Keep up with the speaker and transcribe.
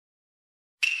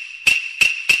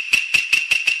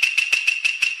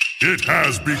It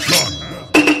has begun.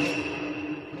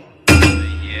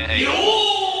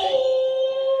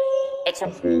 It's a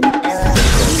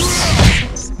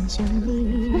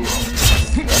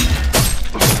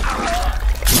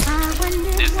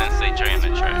This SENSEi TRE in the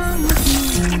track.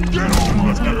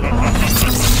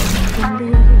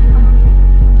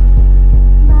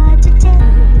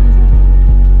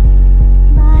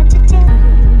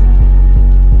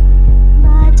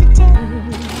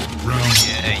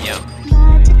 Yeah, yo.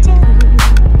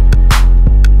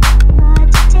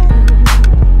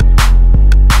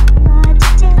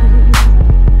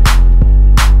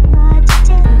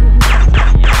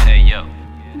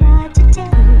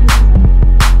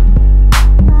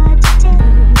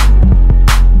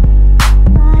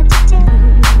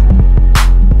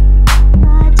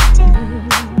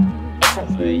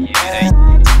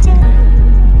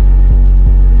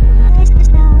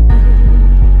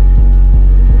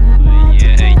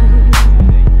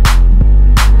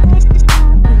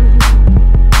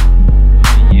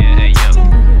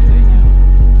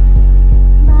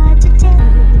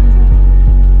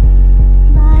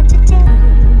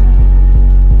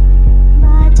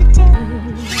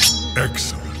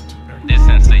 Excellent. This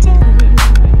SENSEi.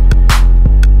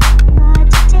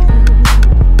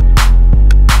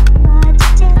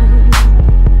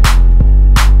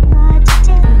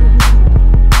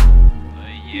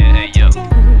 Yeah, yo.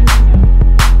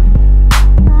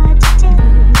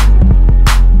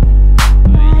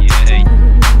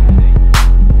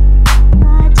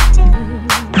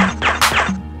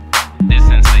 This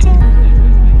SENSEi.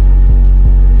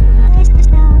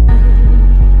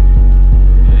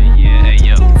 Yeah,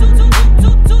 yo.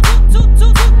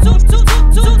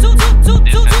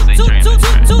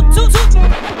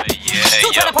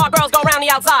 Two trailer park girls go round the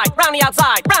outside, round the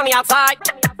outside, round the outside.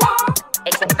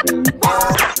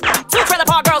 Two trailer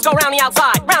park girls go round the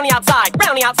outside, round the outside,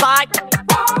 round the outside.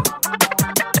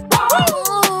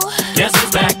 Guess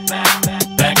who's back,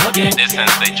 back again. This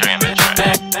SENSEi TRE in the track.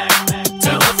 Back,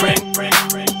 tell a friend.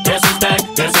 Guess who's back,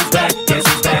 guess who's back, guess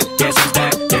who's back, guess who's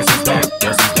back, guess who's back,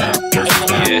 guess who's back, guess who's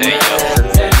back. Yeah, yo.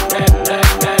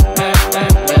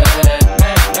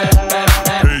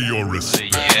 Pay your respect.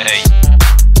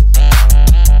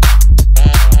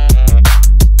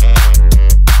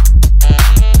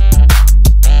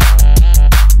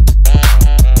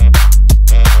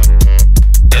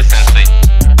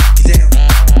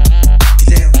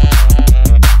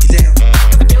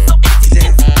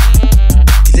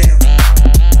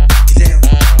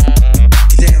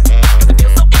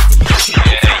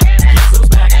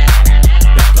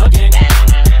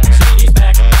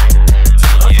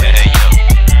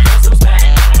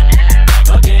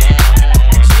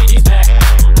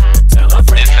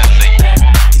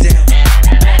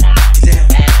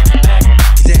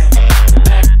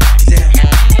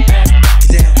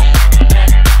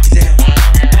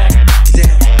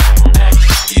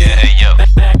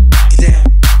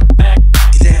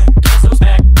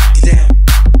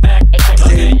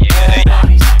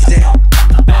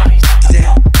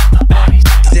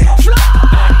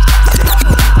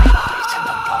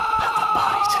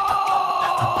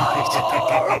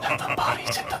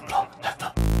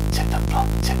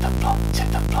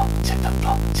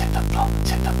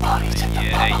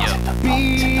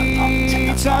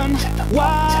 Beats on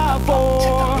wild for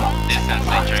This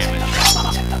SENSEi TRE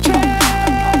in the track.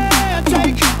 can't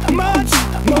take much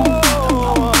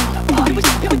more.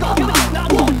 Here we go,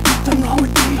 nothing wrong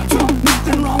with me,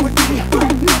 nothing wrong with me,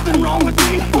 nothing wrong with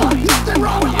me, nothing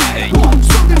wrong with me.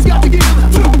 Something's got to give,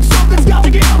 something's got to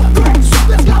give,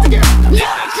 something's got to give.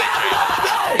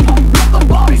 Let the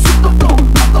body hit the floor,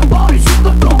 let the body hit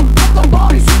the floor, let the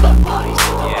body hit the floor.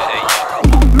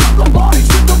 Let the body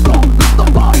hit the floor, let the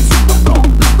body hit the floor,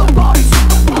 let the body hit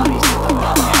the floor.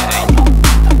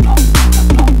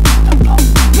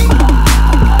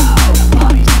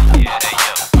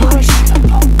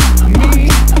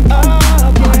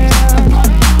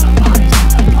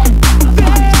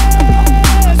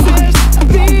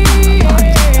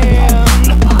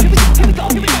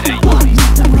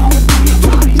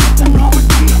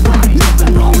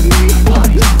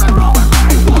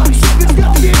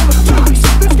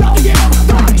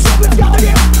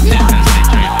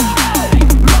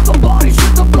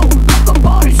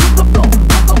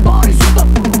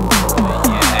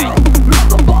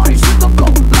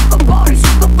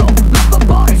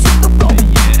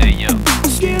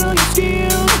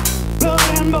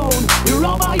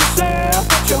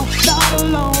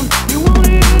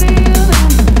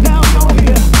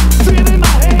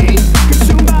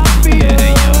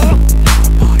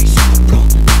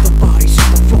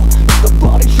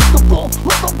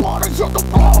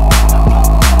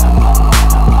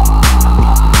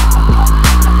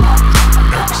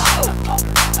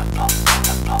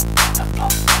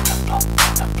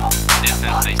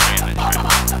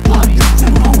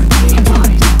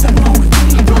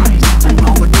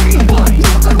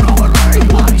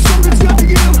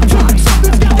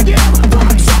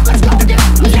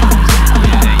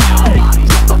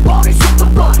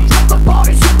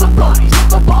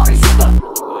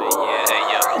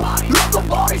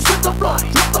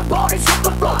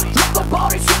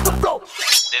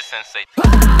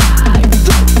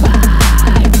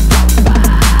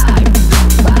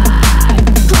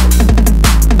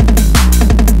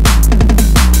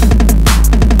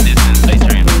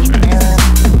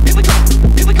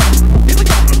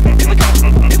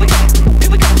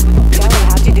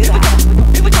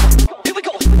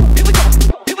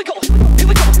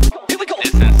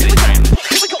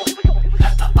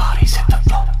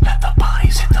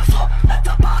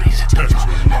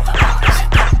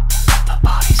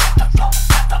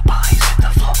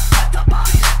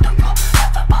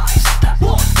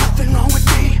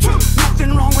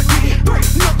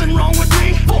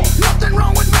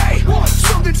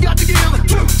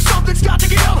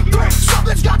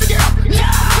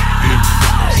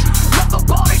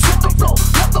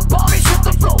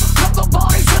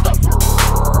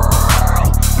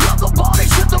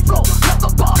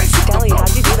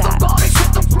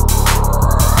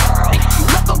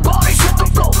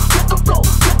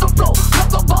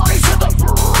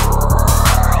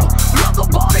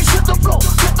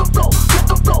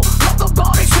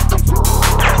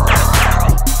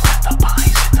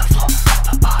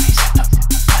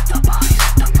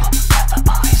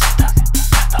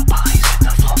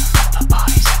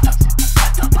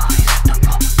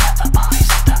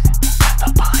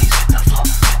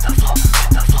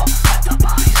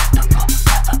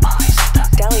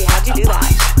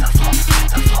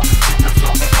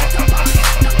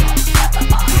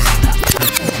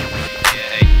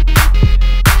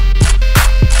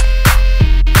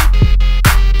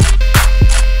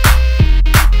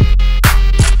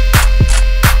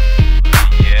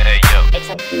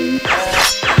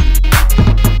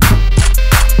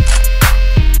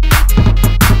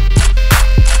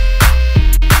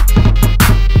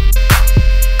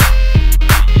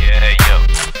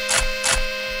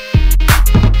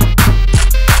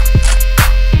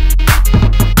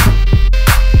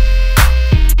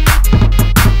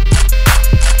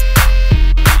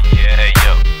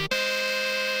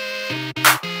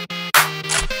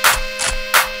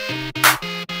 Yeah,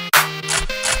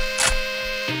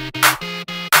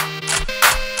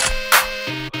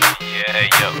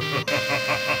 yo.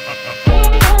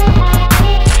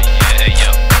 Yeah,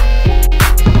 yo.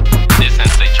 This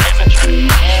SENSEi TRE in the track.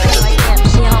 Like damn,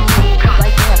 she on move.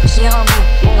 Like damn, she on move.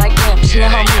 Like damn, she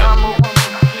on move.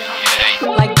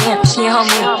 Like damn, she on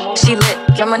move. She lit,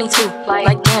 your money too.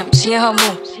 Like damn, she in her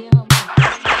move.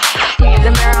 In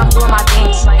the mirror, I'm doing my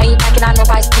dance. Ain't backing out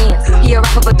nobody's pants. He a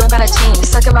rapper, but don't got a chain.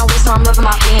 Stuck in my waist, so I'm loving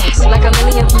my fans. Like a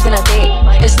million views in a day.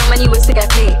 There's so many ways to get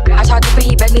paid. I tried to, but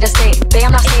he begged me to stay. Babe,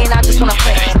 I'm not saying I just wanna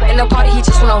play. In the party, he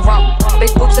just wanna run.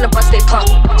 Big boobs in the bus, they plump.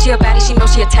 She a baddie, she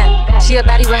knows she a 10. She a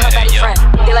baddie with her baddie friend.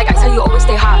 They like, I tell you, always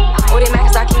stay hot. Oh, they mad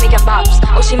cause I keep making bops.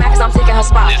 Oh, she mad cause I'm taking her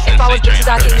spot. If I was bitches,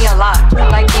 I'd give me a lot.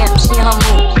 Like damn, she in her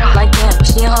mood. Like damn,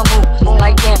 she in her mood.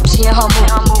 Like damn, she in her mood.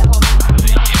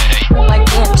 Like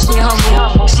damn, she in her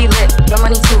mood. She lit, your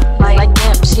money too. Like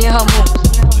damn, she in her mood.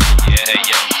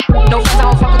 No friends, I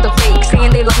don't fuck with the fake.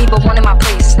 Saying they love me, but one in my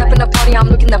place. Step in the party, I'm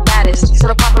looking the baddest. So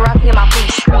the paparazzi in my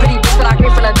face. Pretty bitch, but I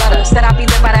came from the gutter. Said I'd be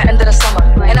lit by the end of the summer.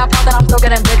 And I found that I'm still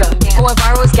getting bigger. Going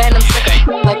viral is getting them sicker.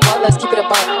 Like what? Let's keep it a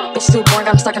buck. Bitch too boring,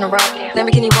 I'm stuck in a rut.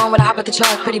 Lamborghini wrong with a hop at the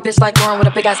truck. Pretty bitch like Lauren with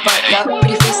a big ass butt. Yup,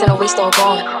 pretty face and a waist all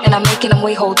gone. And I'm making them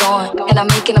wait, hold on. And I'm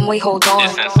making them wait, hold on.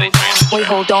 Wait,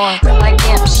 hold on. Like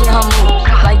damn, she in her mood.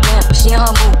 Like damn, she in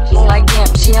her mood. Like damn,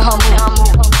 she in her mood.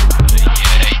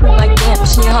 Like damn,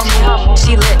 she in her mood.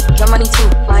 She lit, your money too.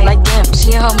 Like damn,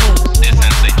 she in her mood. This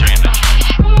SENSEi TRE in the track. This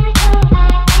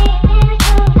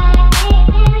SENSEi TRE in the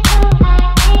track.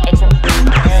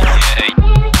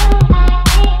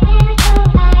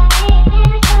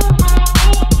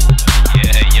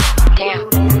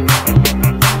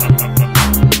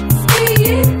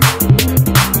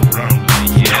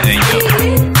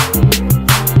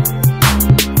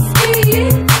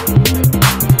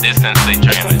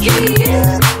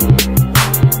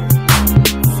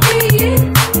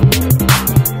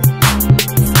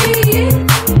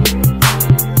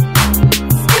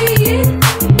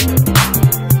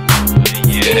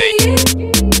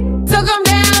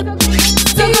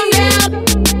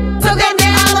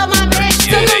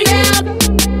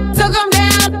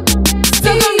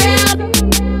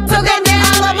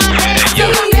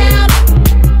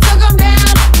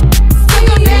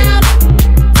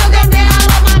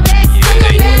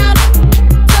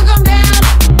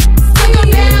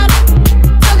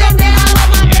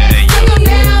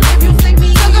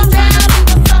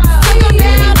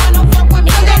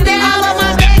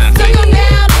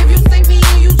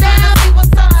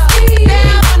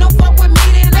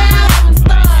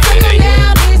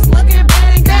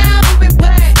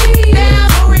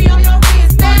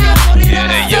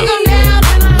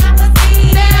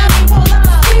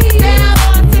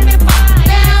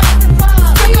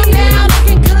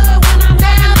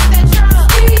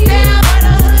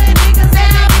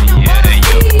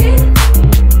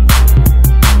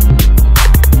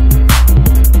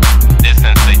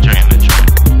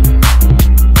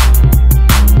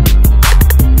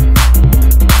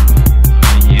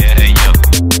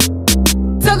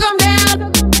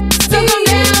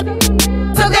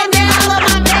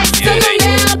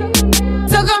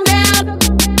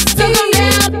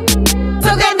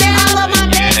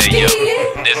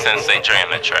 SENSEi TRE in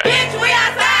the track. Bitch, we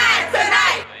outside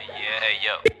tonight. Yeah,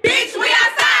 yo. Bitch, we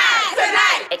outside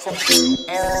tonight. Bitch, we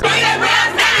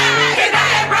outside. Get out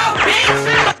that broke bitch.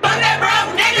 Fuck that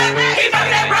broke nigga. He fuck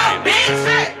that broke bitch.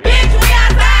 Bitch, we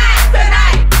outside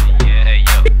tonight. Yeah,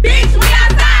 yo. Bitch, we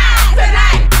outside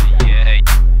tonight. Yeah,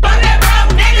 yo. Fuck that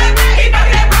broke nigga. He fuck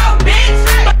that broke bitch.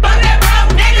 Fuck that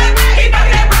broke nigga. He fuck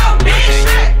that broke bitch.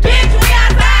 Bitch, we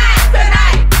outside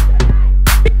tonight.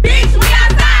 Bitch, we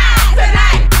outside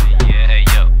tonight. Yeah,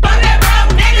 yo. Fuck that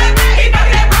broke nigga. He fuck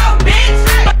that broke bitch.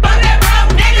 Fuck that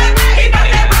broke nigga. He fuck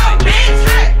that broke bitch.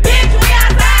 Bitch, we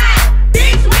outside.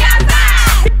 Bitch, we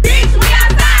outside. Bitch, we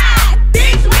outside.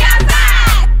 Bitch, we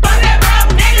outside. Fuck that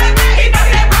broke nigga. He fuck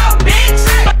that broke bitch.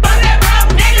 Fuck that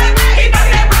broke nigga. He fuck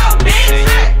that broke bitch.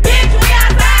 Bitch, we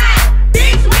outside.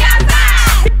 Bitch, we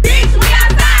outside. Bitch, we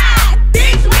outside.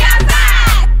 Bitch, we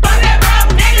outside. Fuck that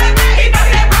broke nigga. He fuck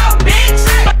that broke bitch.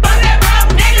 Fuck that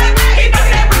broke nigga. He fuck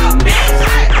that broke bitch.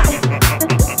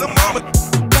 The moment.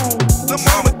 The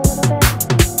moment.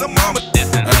 The moment. This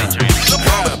SENSEi TRE. The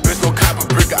moment. Bitch go cop a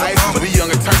brick of ice. We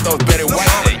young and turned up, better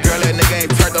white. Girl, that nigga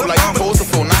ain't turned up like you supposed to.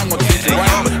 Now I'm gonna treat you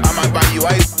right. I might buy you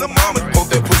ice. The moment. Hope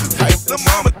that pussy tight. The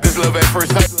moment. This love at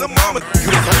first sight. The moment. You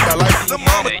the type I like. The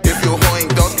moment. If your hoe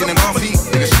ain't dark skin and petite,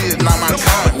 nigga, shit is not my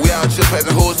time. We out here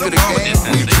passing hoes to the game.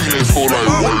 We treat this whole like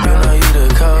You know you the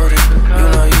coldest. You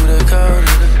know you the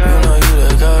coldest. You know you the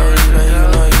coldest. Man, you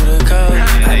know you the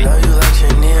coldest. I know you like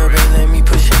Chanel, but let me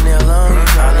push your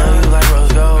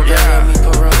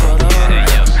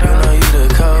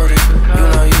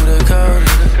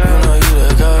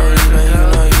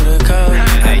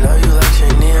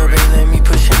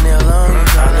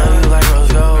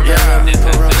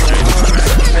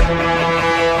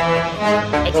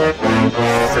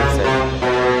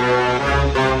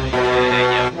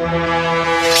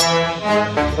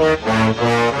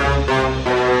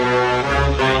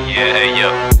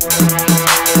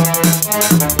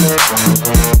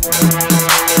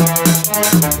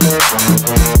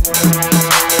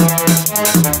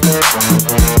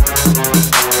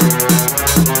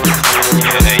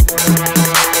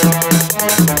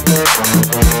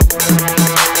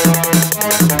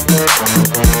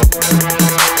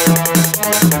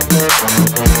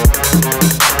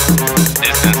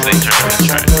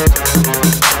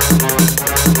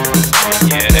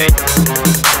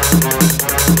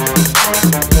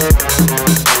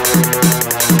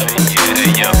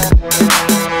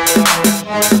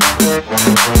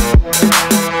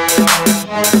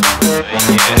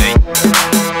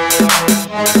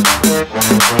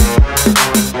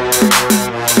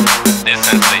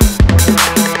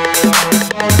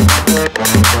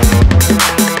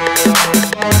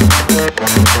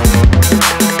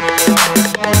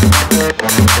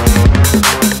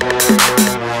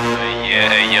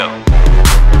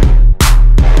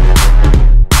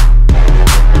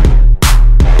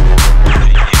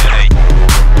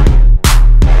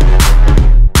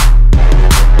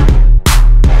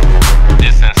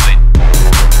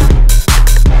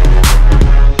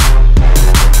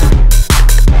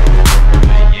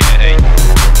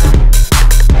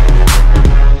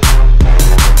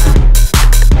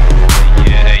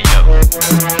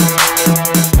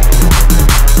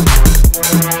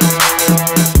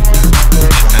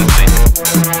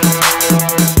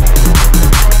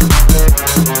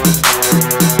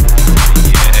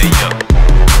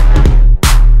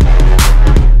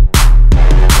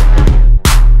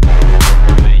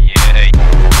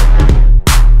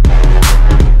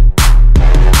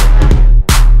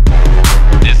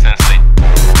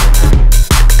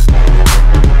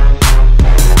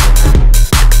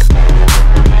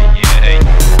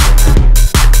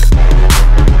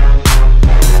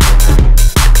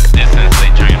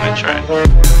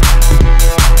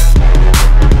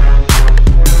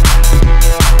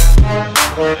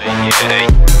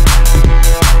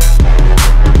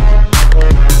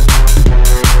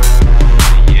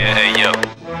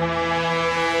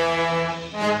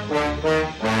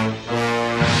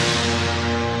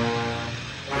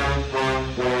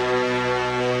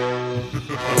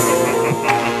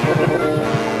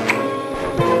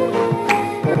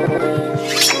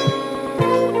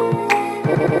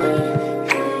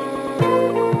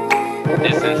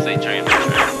This SENSEi TRE in the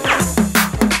track.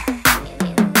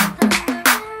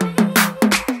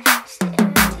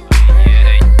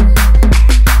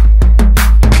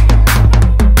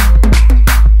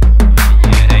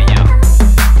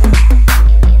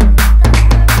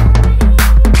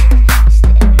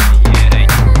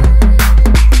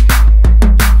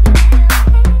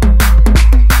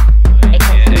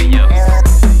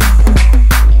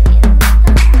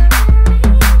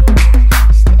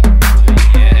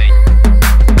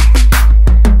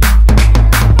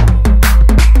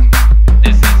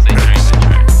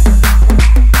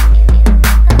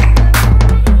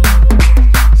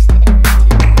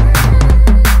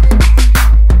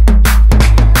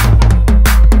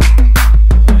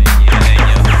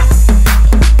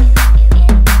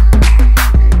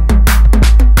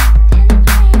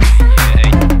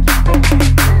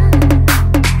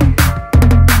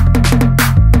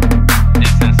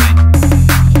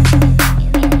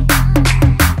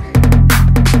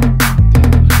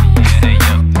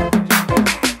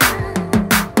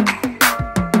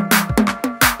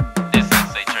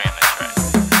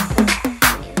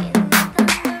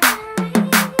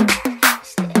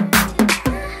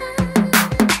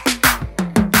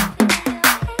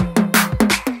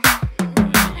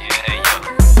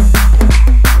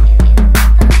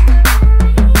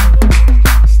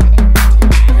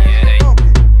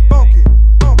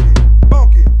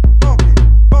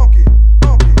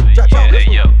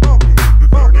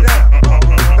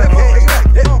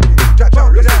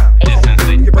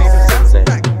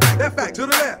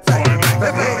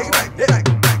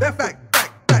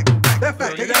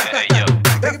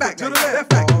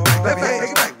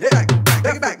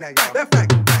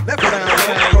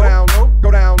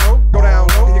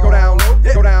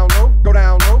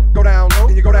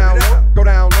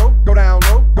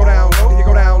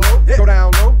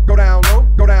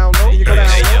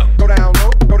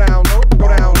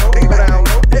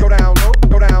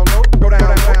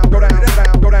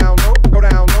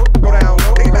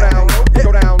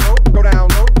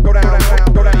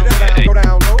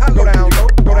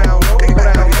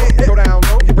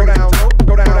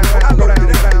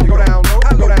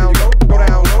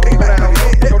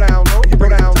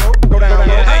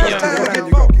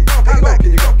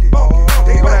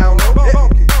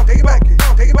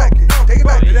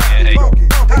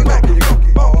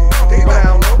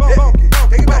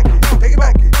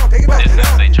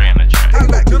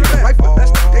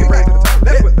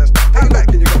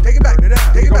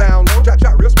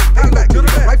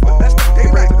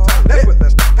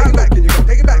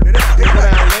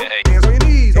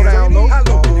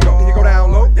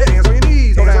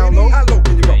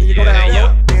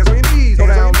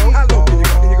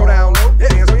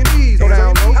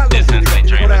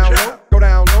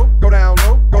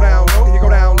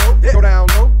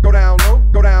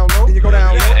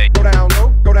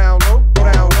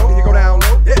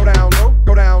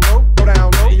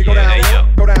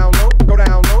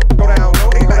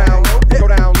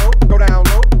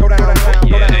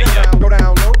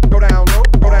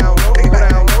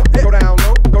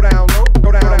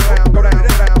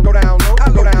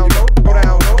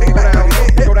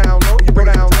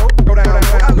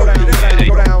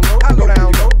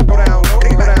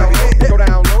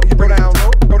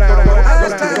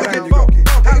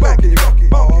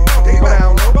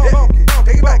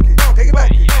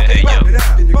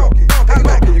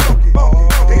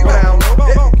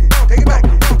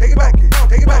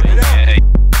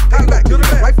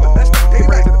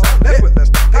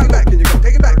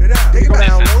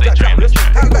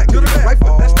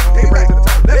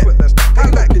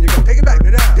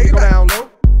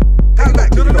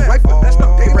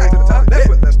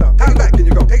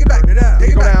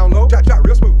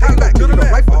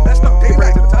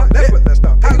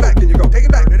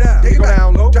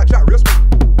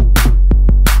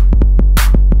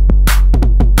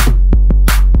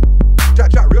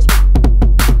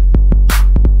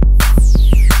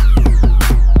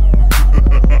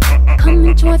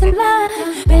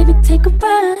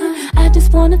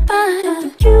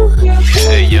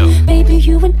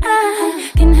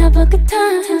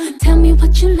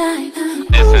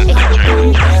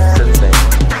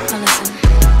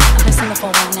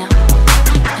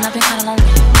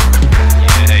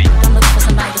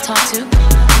 Talk to,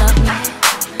 love me,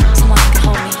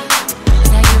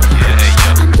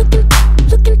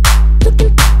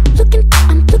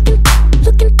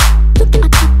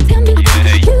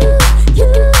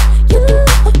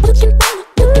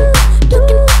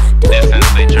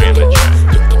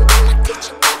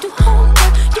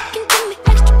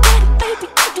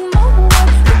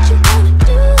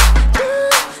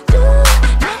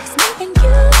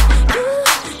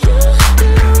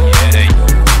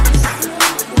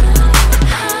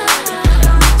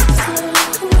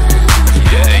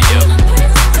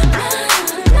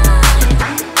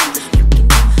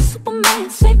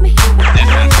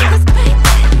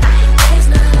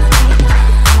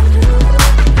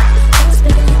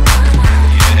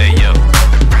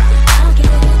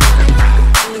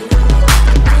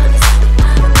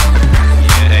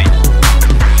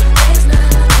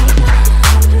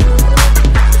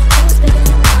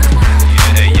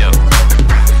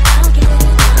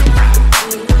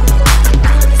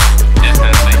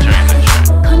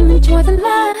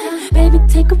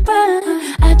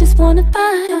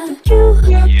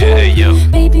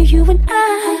 Baby, you and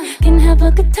I can have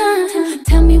a good time.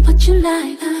 Tell me what you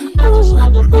like.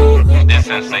 This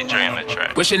SENSEi TRE in the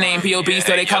track. What's your name, P.O.P.?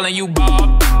 So they calling you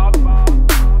Bob.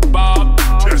 Bob.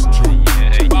 Just true.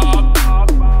 Bob.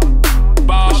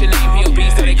 Bob. What's your name, P.O.P.?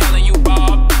 So they calling you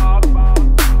Bob.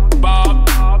 Bob.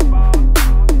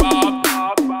 Bob.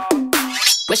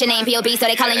 What's your name, P.O.P.? So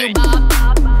they calling you Bob.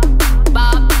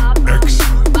 Bob. X.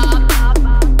 Bob.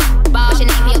 Bob. What's your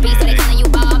name, P.O.P.? So they calling you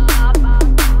Bob.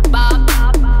 Bob.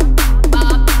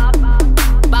 Bob.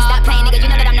 Bob. Stop playing, nigga. You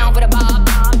know that I'm known for the Bob.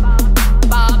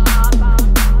 Bob.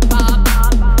 Bob.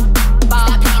 Bob.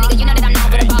 Stop playing, nigga. You know that I'm known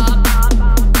for the Bob.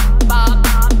 Bob.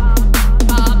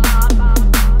 Bob.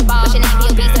 Bob. What's your name,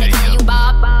 P.O.P.? So they calling you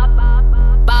Bob. Bob.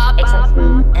 Bob.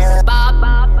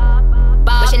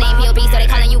 Bob. What's your name, P.O.P.? So they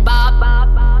calling you Bob. Bob.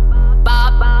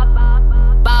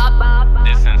 Bob.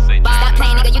 This SENSEi TRE. Stop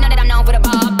playing, nigga. You know that I'm known for the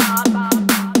Bob.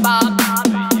 Bob.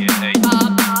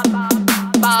 Bob.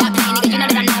 Bob. Stop playing, nigga. You know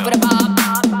that I'm known for the Bob.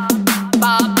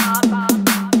 Bob.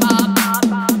 Bob.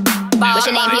 Bob. What's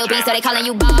your name, P.O.P.? So they calling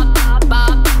you Bob.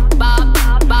 Bob. Bob.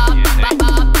 Bob. Bob.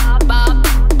 Bob.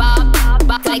 Bob.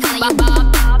 Bob. So they calling you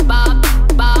Bob. Bob.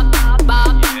 Bob. Bob.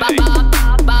 Bob. Bob.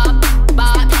 Bob.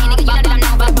 Stop playing, nigga. You know that I'm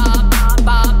known for the Bob.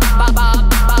 Bob. Bob. Bob.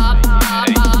 Bob.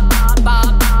 Bob.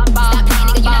 Bob. Bob. Stop playing,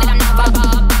 nigga. You know that I'm known for the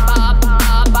Bob. Bob.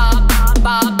 Bob.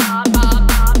 Bob.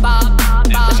 Bob. Bob.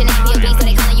 What's your name, P.O.P.? So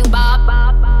they calling you Bob.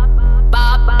 Bob.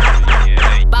 Bob.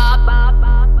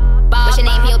 Bob. What's your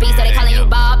name, P.O.P.? So they calling you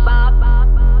Bob. Bob.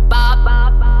 Bob.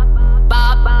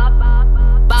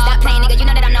 Bob. Stop playing, nigga. You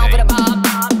know that I'm known for the Bob.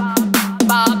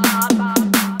 Bob.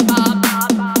 Bob.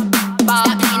 Bob.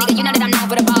 Stop playing, nigga. You know that I'm known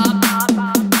for the Bob.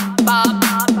 Bob.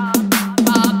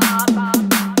 Bob.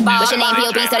 Bob. What's your name,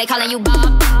 P.O.P.? So they calling you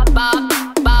Bob. Bob.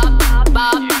 Bob.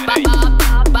 Bob. Bob.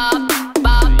 Bob. Bob.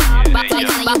 Bob. So they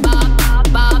calling you Bob.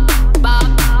 Bob. Bob.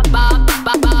 Bob. Bob.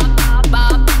 Bob.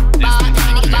 Bob. Stop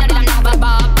playing, nigga. You know that I'm known for the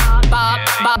Bob. Bob.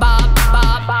 Bob. Bob.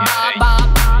 Bob. Bob.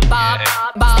 Bob.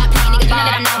 Bob. Stop playing, nigga. You know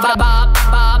that I'm known for the Bob.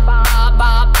 Bob. Bob.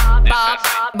 Bob.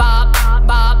 Bob.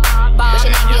 Bob. Bob. What's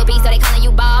your name, P.O.P.? So they calling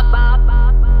you Bob. Bob.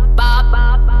 Bob.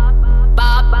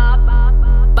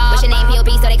 Bob. What's your name,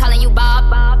 P.O.P.? So they calling you Bob.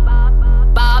 Bob.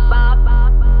 Bob.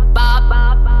 Bob.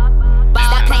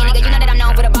 Stop playing, nigga. You know that I'm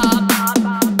known for the Bob.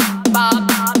 Bob.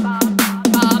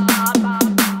 Bob.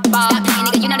 Bob. Stop playing,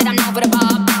 nigga. You know that I'm known for the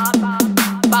Bob.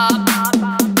 Bob.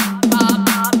 Bob.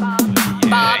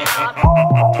 Bob.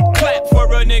 Clap for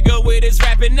a nigga with his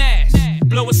rapping ass.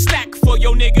 Blow a stack for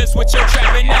your niggas with your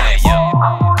trapping ass.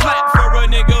 Clap for a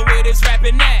nigga with his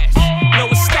rapping ass. Blow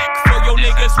a stack for your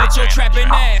niggas with your trapping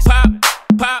ass. Pop,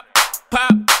 pop,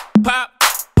 pop, pop, pop,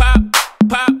 pop,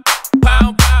 pop,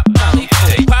 pop, Molly.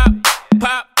 Pop, pop,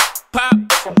 pop, pop,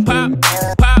 pop,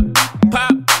 pop,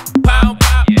 pop, pop,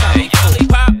 Molly.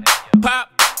 Pop, pop, pop,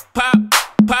 pop,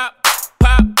 pop, pop,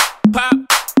 pop,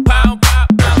 pop,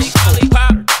 Molly.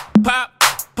 Pop, pop, pop,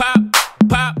 pop,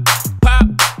 pop, pop, pop,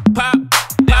 pop,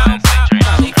 Molly. Pop, pop, pop, pop,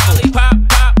 pop,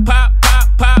 pop, pop, pop, pop,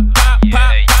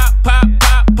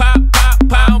 pop,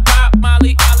 pop, pop,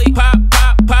 Molly. Pop,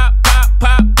 pop, pop, pop, pop,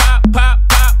 pop, pop, pop,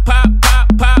 pop,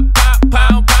 pop, pop,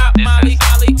 pop, Molly.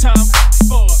 Tom,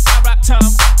 four, I rock Tom,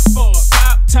 four,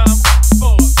 pop Tom,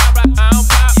 four, I rock pop,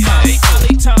 Molly.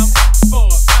 Tom, four, I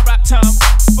rock Tom,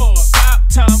 four, pop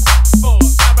Tom, four, I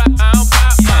rock pop,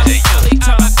 Molly. Tom, I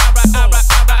rock Tom, I rock Tom, I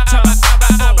rock Molly.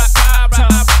 Tom, I rock Tom, I rock Tom, I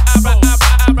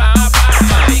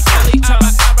rock Molly. Pop, pop, pop, pop,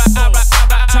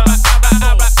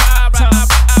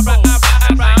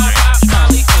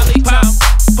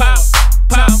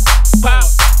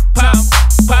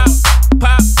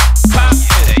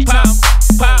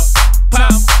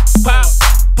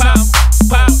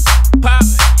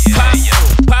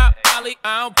 pop, pop, pop, pop, pop, pop, pop, pop, pop, pop, pop,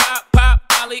 pop,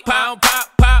 pop, Molly, pop, pop, Molly, pop, pop, pop,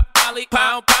 Molly,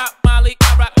 pop,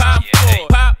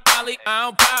 pop, Molly, I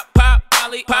rock pop, pop,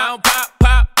 Molly, pop, pop,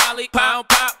 Molly, pop, pop, pop, Molly, pop,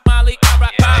 pop, Molly, I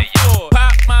rock pop, pop,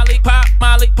 Molly, pop,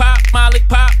 Molly, pop, Molly,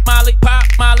 pop, Molly, pop,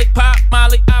 Molly, pop,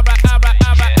 Molly, I rock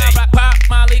pop,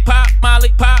 Molly, pop, Molly,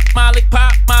 pop, Molly, pop, Molly,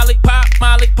 pop,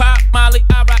 Molly, pop, Molly,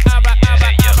 I rock pop, Molly, pop, Molly,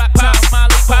 pop, Molly,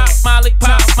 pop, Molly, pop, Molly,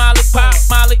 pop, Molly,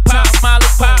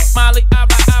 I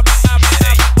rock pop,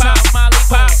 Molly,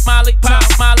 pop, Molly, pop,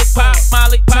 Molly, pop,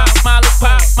 Molly, pop, Molly,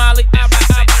 pop, Molly, I rock.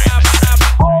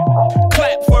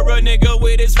 Clap for a nigga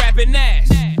with his rapping ass.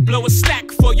 Blow a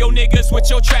stack for your niggas with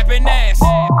your trapping ass.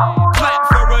 Clap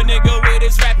for a nigga with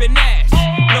his rapping ass.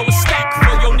 Blow a stack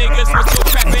for your niggas with your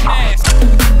trapping ass.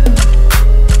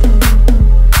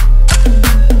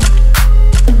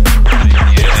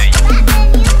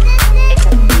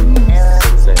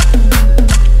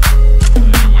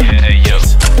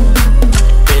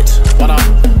 Bitch, what up?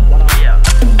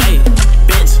 Hey,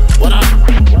 bitch, what up?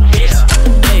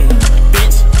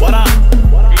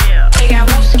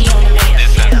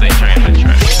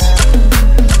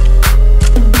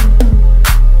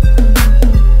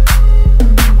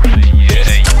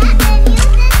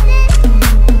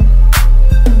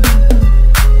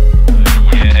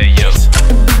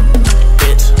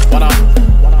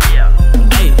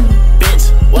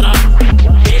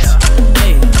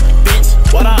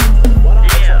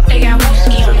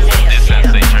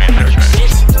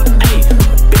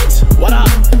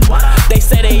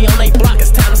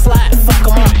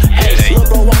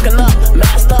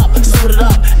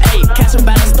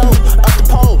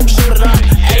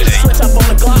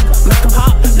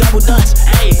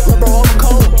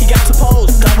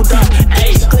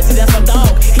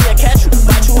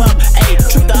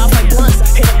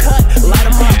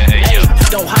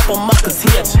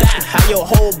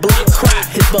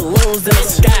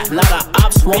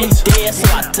 head, so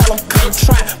I tell them come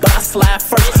try. But I slide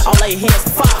first, all they hear is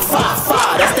fire, fire,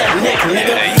 fire. That's that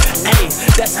nigga. Hey,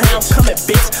 that's how I'm coming,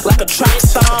 bitch. Like a track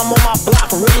star, I'm on my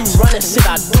block, really running shit.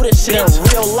 I do this shit in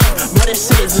real life, but this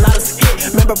shit is not a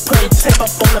skit. Remember putting tape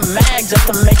up on the mag just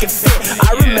to make it fit.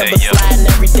 I remember sliding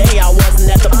every day, I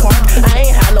wasn't at the park. I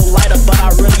ain't had no lighter, but I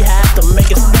really had to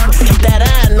make it spark. Keep that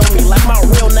eye on me like my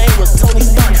real name was Tony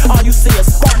Stark. All you see is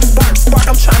spark, spark, spark.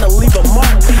 I'm trying to leave a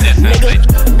mark, nigga.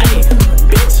 Hey,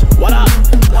 bitch, what up?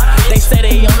 They say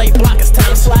they on they block, it's time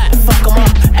to slide. Fuck 'em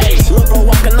up. Hey, look bro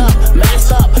walking up,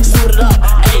 masked up, suited up.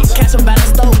 Hey, catch him by the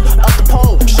stove, up the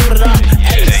pole, shoot it up.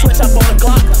 Hey, switch up on the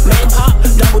Glock, man hop,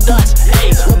 double dutch.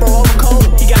 Hey, look bro over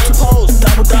cold, he got 2 poles,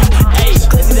 double duck. Hey,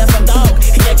 Glizzy, that's my dog,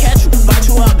 he'll catch you, bite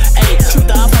you up. Hey, shoot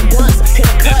the off like blunts, hit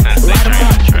a cut, light him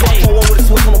up. Walk forward with a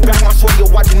switch on the back, my swing,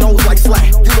 you'll watch your nose like slack.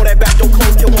 You know that back door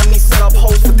close, get one of these set up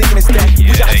hoes for thinking it's that.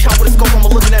 We got a chop with a scope,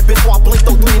 I'ma look at that bitch while I blink,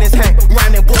 throw 3 in his hand.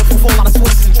 Riding that bulletproof, a lot of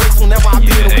switches and drinks, whenever I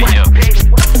be in the way.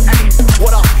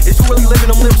 What up? Is you really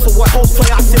living them lips or what? Hoes play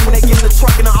our shit when they get in the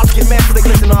truck and the ops get mad cause they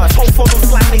listen to us. Whole photos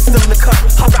slap, they still in the cut.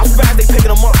 Hop out fast, they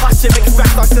picking them up. My shit making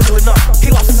fast, start sizzling up.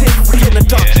 He lost his head, you forgetting the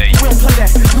duck. We don't play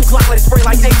that. New Glock, let it spray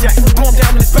like Ajax. Going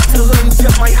down in his back to the little new tip.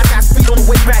 Might have got speed on the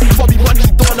way back. Before me money, he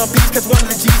throwing up beats cause one of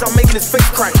the G's I'm making his face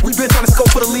crack. We been trying to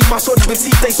scope for the lead. My shorty been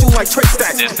teeth, they shooting like Trey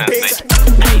stacks. Bitch.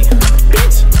 Hey,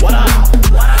 bitch, what up?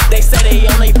 They say they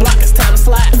on they block, it's time to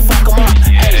slide. Fuck 'em up.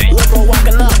 Hey, look bro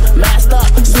walking up, masked up,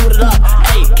 suited up.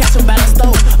 Hey, catch him by the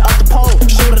stove, up the pole,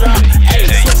 shoot it up. Hey,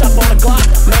 switch up on the Glock,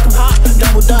 make him hop,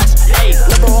 double dutch. Hey,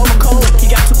 look bro over cold, he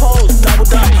got 2 poles, double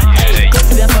duck. Hey,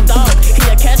 Glizzy, that's my dog,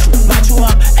 he'll catch you, bite you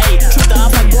up. Hey, shoot the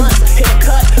off like blunts, hit a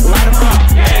cut, light him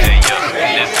up. Hey, yo,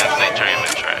 this SENSEi TRE in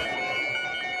the track.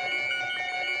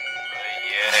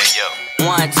 Yeah, yo.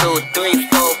 1, 2, 3,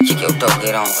 4. Kick your dog,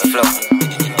 get on the floor.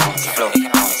 Flow,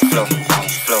 flow,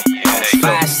 flow.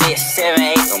 5, 6, 7,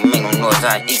 8. Don't make no noise,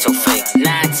 I eat your face.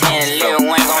 9, 10, 11, we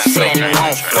ain't gon' say it,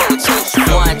 won't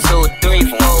flow. 1, 2, 3,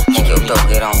 4. Kick your dog,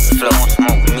 get on the floor.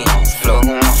 Smoke me, flow.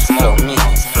 Who wants smoke me,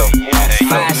 flow.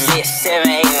 5, 6, 7,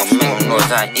 8. Don't make no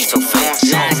noise, I eat your face.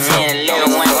 9, 10, 11,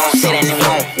 we ain't gon' say that,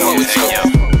 won't flow.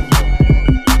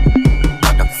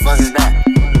 What the fuck is that?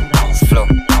 Flow,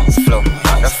 flow.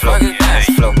 What the fuck is that?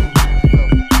 Flow.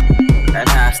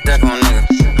 That's how I stuck on niggas.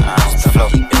 Flow,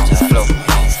 flow, flow.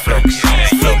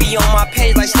 They be on my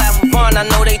page like Slap Vaughn, I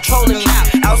know they trolling me.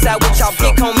 Outside with y'all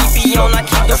big homie be on, I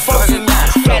keep the folks in me.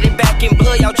 Got it back in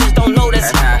blood, y'all just don't know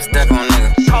that's how I stuck on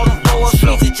niggas. Call them 4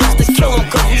 streets just to kill him,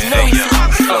 cause we know he's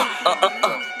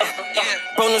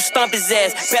Bro, no stump his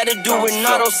ass. Better do what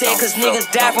Nardo said, cause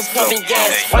niggas die from pumping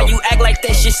gas. Why you act like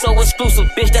that shit so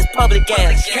exclusive, bitch? That's public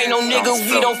ass. Ain't no nigga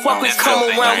we don't fuck with, come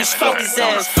around, we smoke his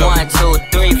ass. 1, 2,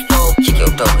 3, 4. Kick your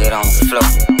dog, get on the floor.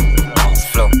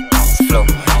 Flow, flow, flow.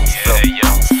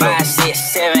 5, 6,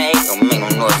 7, 8. Don't make no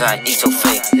noise, I eat your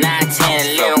face. 9, 10,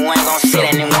 11, we ain't gon' say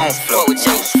that, and won't flow with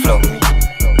Chase. Flow.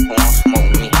 Who wants smoke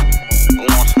me? Who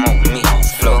wants smoke me?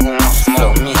 Flow. Who wants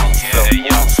smoke me? Flow. Who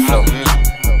wants smoke me?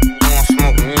 Who wants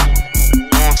smoke me?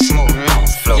 Who wants smoke me?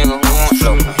 Flow. Nigga, who wants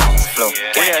smoke me? Flow.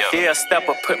 Real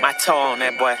stepper, put my toe on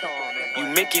that boy. You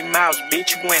Mickey Mouse,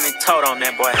 bitch, you went and told on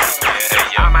that boy.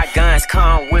 All my guns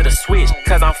come with a switch,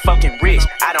 cause I'm fucking rich.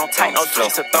 I don't take no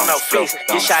tricks or throw no flicks.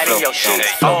 Get shot in your shit.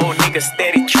 Old nigga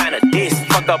steady tryna diss.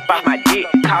 Fuck up off my dick.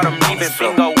 Caught him leaving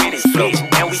bingo with his bitch.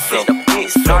 And we sent the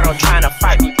bitch. Nardo tryna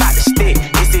fight me by the stick.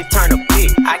 It's it turn a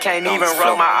blick. I can't even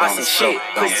roll my ass and shit.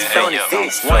 Pussy don't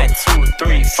exist. 1, 2,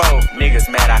 3, 4. Niggas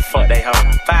mad I fuck they hoe.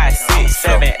 5, 6,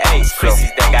 7, 8.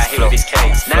 Pussies that got hit with this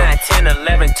case. 9, 10,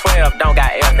 11, 12. Don't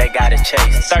got F, they got a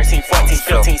chase. 13, 14,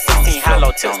 15, 16.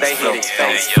 Hollow tips, they hit his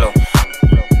face.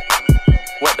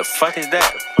 What the fuck is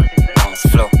that?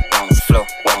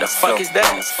 What the fuck is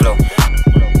that?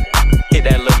 Hit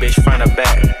that little bitch front or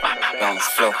back.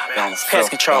 Pest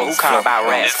control, who call about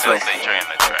rats? SENSEi TRE in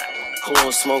the track. Who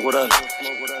won't smoke with us?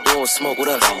 Who won't smoke with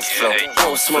us? Who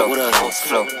won't smoke with us?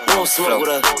 Who won't smoke with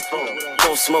us? Who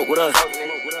won't smoke with us?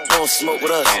 Who won't smoke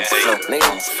with us?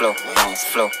 Nigga.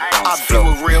 I deal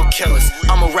with real killers.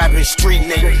 I'm a rapping street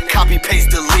nigga. Copy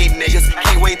paste delete niggas.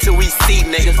 Can't wait till we see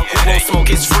niggas. Who won't smoke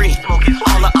is free. All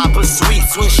the oppa sweet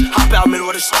swish. Hop out middle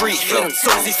of the street. Hit him.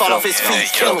 Soon as he fall off his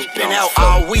feet, kill him. Been out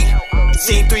all week.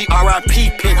 C3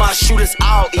 RIP, pick my shooters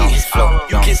all eat.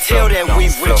 You can tell that we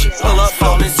rich. Pull up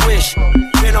on and swish.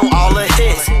 Been on all the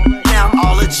hits. Now I'm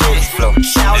all legit.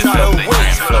 Shout out a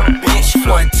win. Bitch,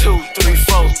 1, 2, 3,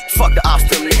 4. Fuck the ops,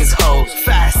 them niggas hoes.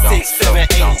 5, 6, 7,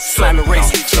 8. Slamming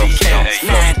race with JUKE.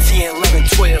 9, 10, 11,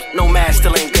 12. No man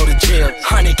still ain't go to jail.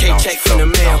 100K check from the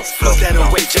mail. Put that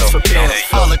away just for bail.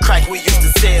 All the crack we used to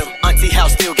sell. Auntie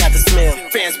house still got the smell.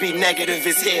 Fans be negative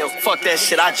as hell. Fuck that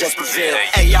shit, I just prevail.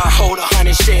 AR hold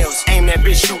 100 shells, aim that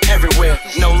bitch, shoot everywhere.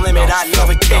 No limit, I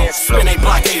never care. Spin a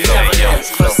block, they never there.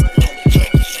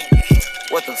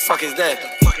 What the fuck is that?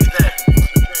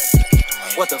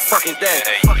 What the fuck is that?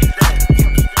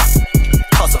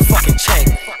 Toss a fucking check.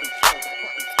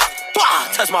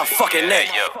 Touch my fucking neck.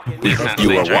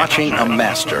 You are watching a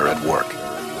master at work.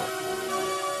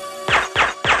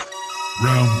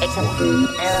 Round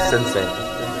Sensei.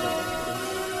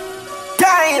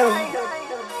 Damn.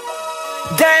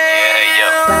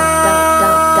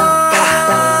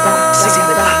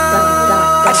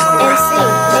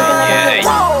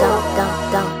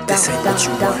 This ain't what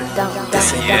you want.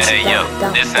 This ain't what you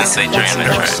want. This SENSEi TRE in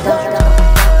the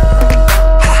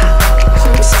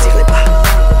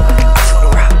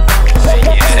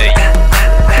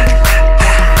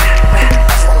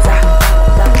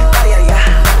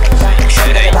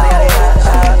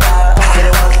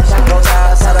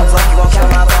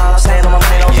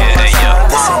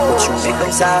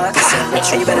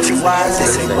track. You better be wise.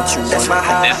 This ain't what you want. That's my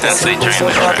high. This SENSEi TRE in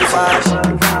the track.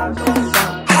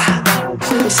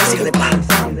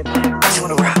 I just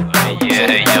wanna rock.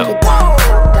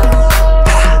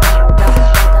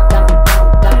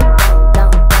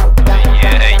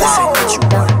 This ain't what you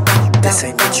want. This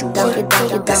ain't what you want.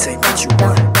 This ain't what you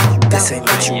want. This ain't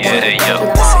what you want. This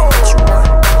ain't what you want.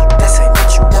 This ain't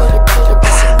what you want.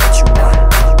 This ain't what you want.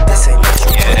 This ain't what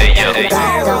you want.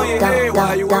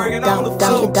 Why you working on the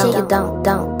floor?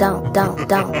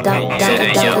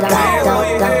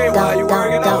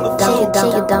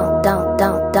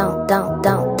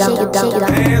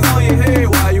 Hands on your head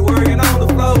while you working on the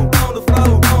floor, on the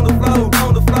floor, on the floor,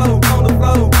 on the floor, on the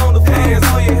floor, on the floor. Hands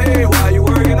on your head while you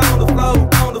working on the floor,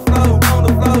 on the floor, on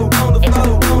the floor, on the floor,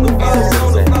 on the floor, on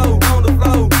the floor, on the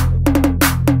floor,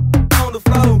 on the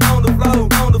floor, on the floor, on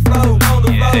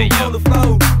the floor,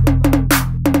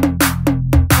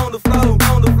 on the floor, on the floor, on the floor,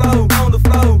 on the floor, on the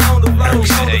floor, on the floor.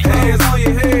 Hands on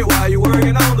your head while you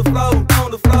working on the floor,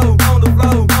 on the floor, on the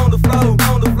floor, on the floor,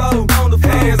 on the floor, on the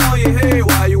floor. Hands on your head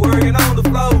while you working on the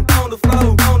floor, on the floor,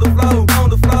 on the floor, on the floor, on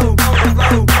the floor, on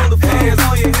the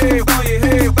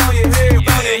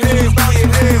floor. Hands on your head, on your head, on your head, on your head, on your head, on your head, on your head, on the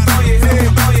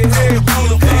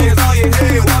hands on your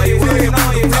head while you working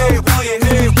on your head, on your head, on your head,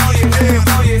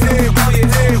 on your head, on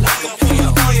your head,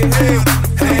 on your head.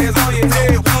 Hands on your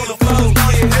head, on the floor,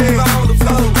 on your head, on the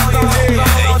floor, on your head,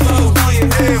 on the floor, on your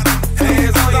head.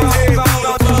 Hands on your head, on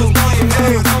the floor, on your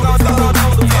head, on the floor,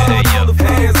 on the floor, on the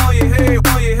hands on your head, on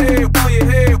your head, on your head, on your head,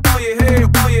 on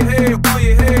your head, on your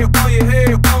head, on your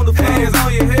head, on the hands on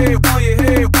your head, on your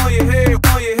head, on your head,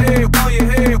 on your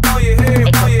head, on your head, on your head, on your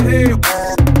head,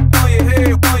 on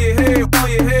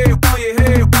your head, on your head, on your head, on your head, on your head,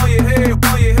 on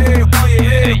your head, on your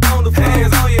head, on the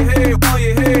hands on your head, on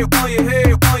your head, on your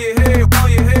head, on your head, on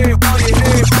your head, on your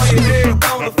head, on your head,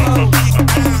 on the floor.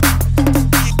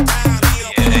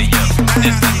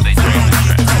 This SENSEi TRE in the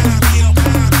track.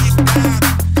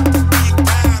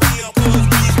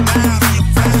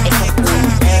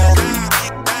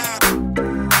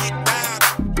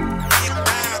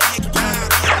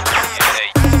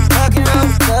 Fucking up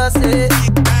with pussy.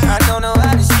 I don't know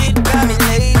how this shit got me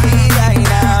lately. Right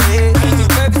now, yeah. Ain't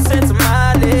perfect sense of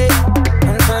my leg.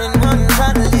 I'm turning one and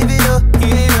trying to live it up.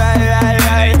 Yeah,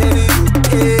 right, baby.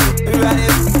 Yeah, right,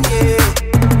 yeah.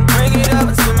 Bring it up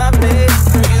to my place.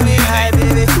 You be high,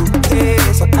 baby.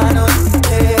 Yeah, so I know you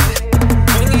care.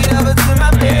 Bring it up to my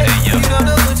place. You don't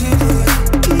know what you do.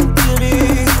 Keep to me.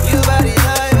 Your body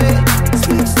lightweight.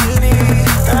 Speaks to me.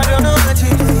 I don't know what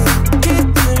you do. Keep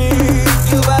to me.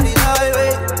 Your body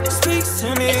lightweight. Speaks to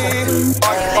me.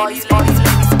 All you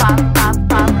ladies, pop, pop,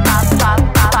 pop, pop, pop,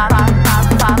 pop, pop,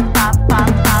 pop, pop, pop,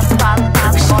 pop, pop, pop.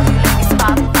 All you ladies,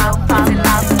 pop, pop, pop, pop,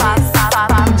 pop, pop,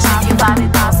 pop. Shake your body,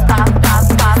 don't stop, pop,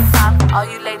 pop, pop. All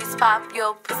you ladies, pop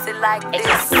your pussy like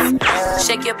this.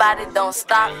 Shake your body, don't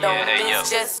stop, don't miss.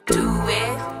 Just do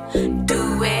it,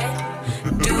 do it,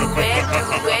 do it, do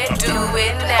it, do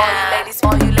it now.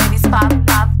 All you ladies, pop,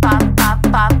 pop, pop, pop,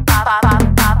 pop, pop, pop,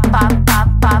 pop, pop,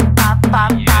 pop, pop, pop,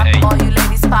 pop. All you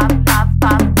ladies, pop, pop,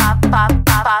 pop, pop, pop,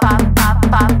 pop, pop, pop,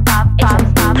 pop, pop, pop,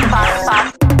 pop, pop, pop.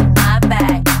 My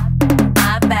back,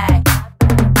 my back,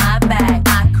 my back, I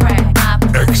crack, I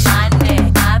push my neck,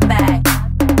 my back,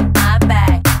 my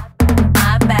back,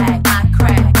 my back, I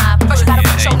crack, I push. Gotta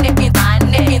put your neck in my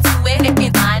neck, into it,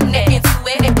 in my neck, into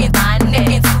it, in my neck,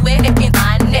 into it, in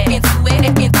my neck, into it,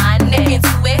 in my neck,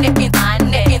 into it, in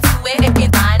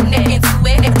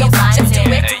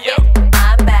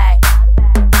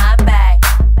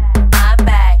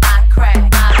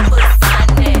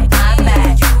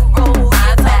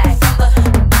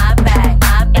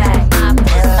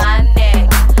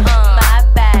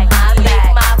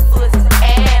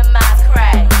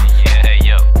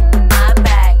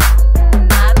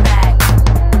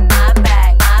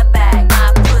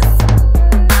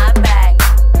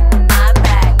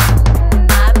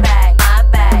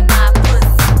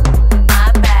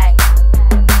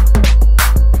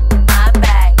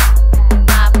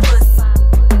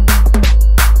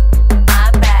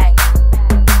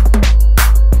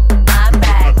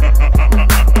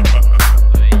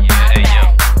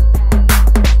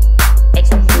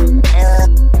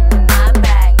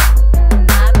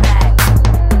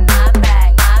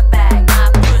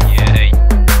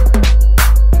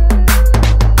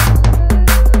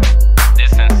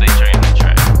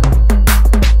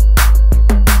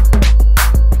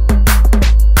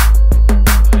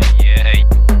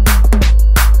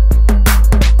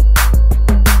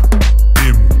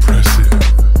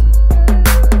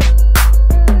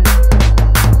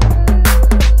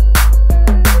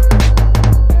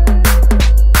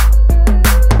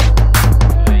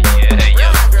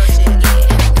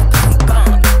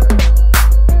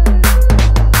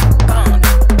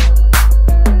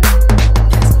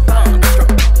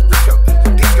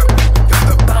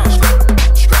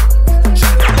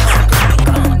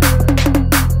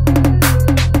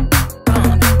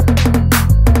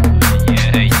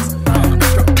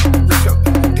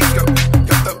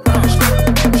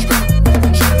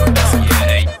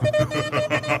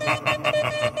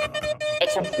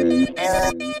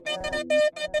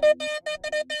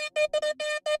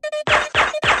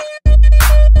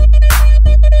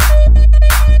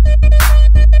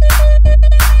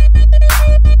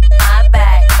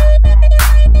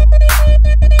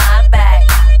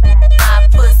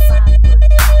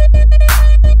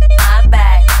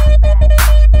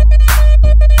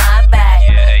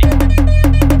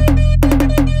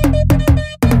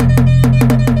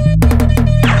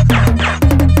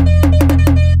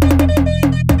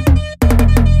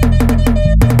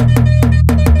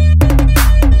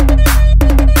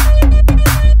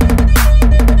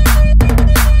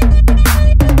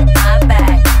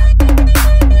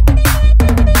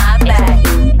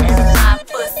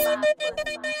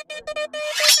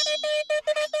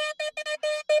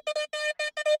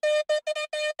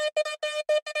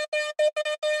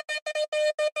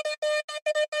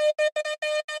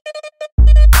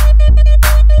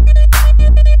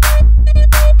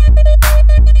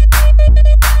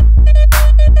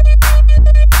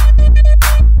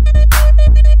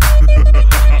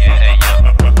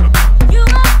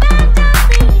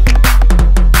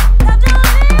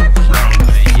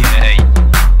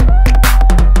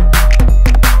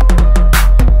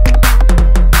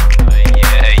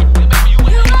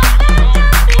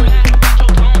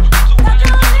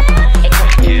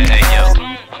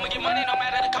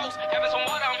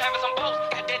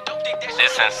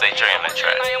SENSEi TRE on the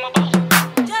track.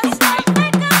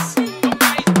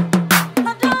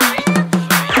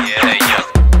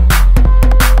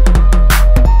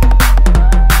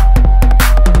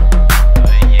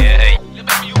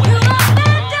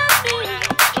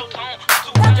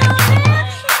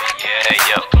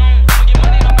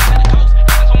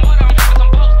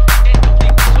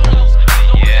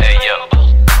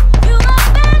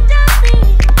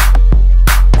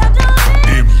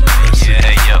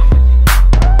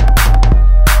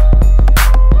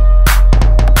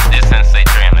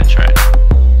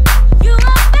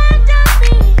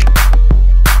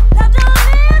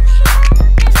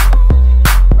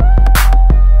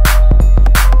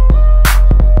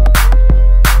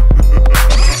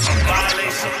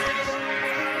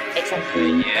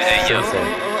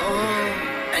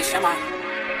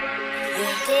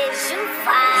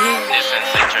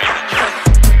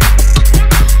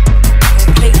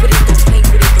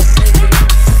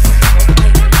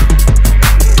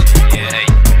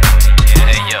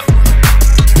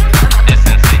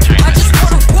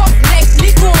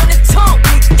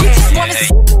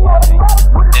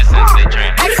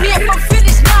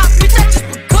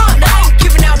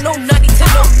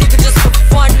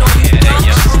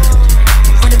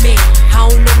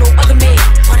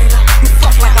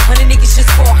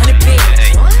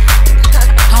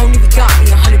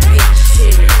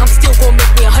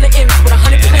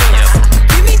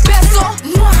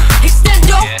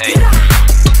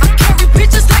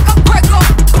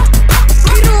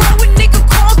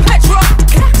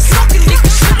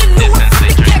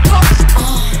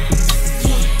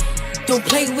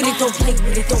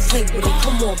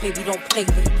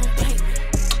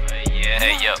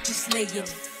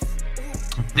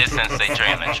 This SENSEi TRE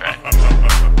on the track.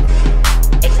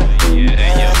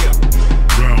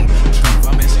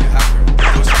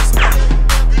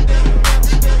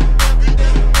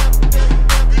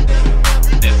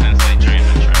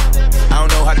 I don't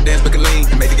know how to dance, but can lean.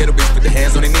 Made the ghetto bitch put the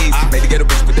hands on their knees. Made the ghetto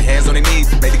bitch put the hands on their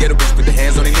knees. Made the ghetto bitch put the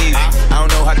hands on their knees. I don't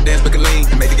know how to dance, but can lean.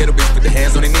 Made the ghetto bitch put the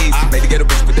hands on their knees. Made the ghetto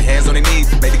bitch put the hands on their knees.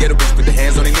 Made the ghetto bitch put the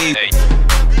hands on their knees.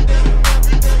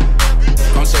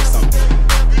 Come shake something.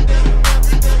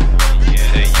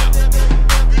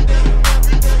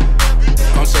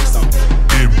 Come shake something.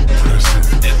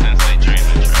 Impressive. This SENSEi TRE on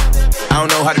the track. I don't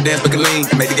know how to dance, but can lean.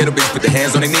 Made the ghetto bitch put the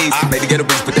hands on their knees. Made the ghetto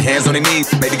bitch put the hands on their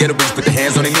knees. Made the ghetto bitch put the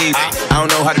hands on their knees. I don't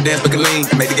know how to dance, but can lean.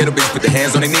 Made the ghetto bitch put the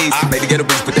hands on their knees. Made the ghetto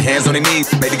bitch put the hands on their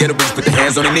knees. Made the ghetto bitch put the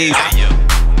hands on their knees.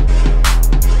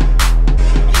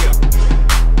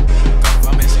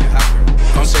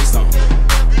 Come shake something.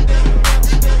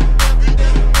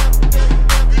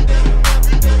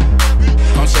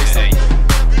 Come shake something.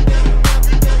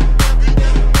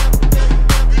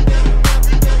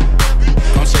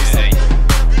 Come shake something.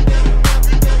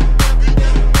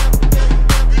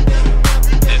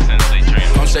 This SENSEi TRE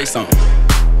on the Come shake something.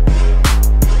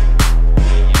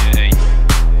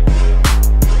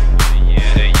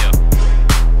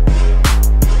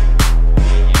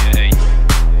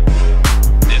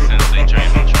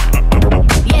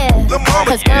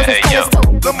 Cause girls is players too.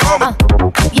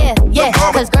 Yeah,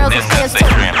 cause girls is players too.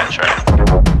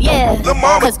 Yeah,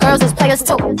 cause girls is players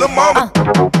too.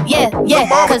 Yeah,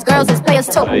 cause girls is players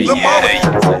too.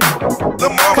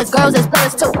 Cause girls is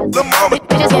players too.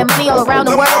 Bitches get money all around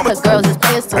the world, cause girls is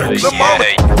players too. What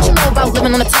you know about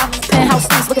living on the top? Penthouse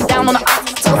suites, looking down on the op.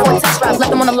 Took her for a test drive,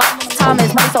 left them on the lot. Time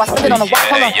is money, so I slid it on the watch.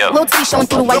 Hold on, little titty showing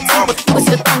through the white tee. You can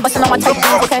see the thumb busting on my tight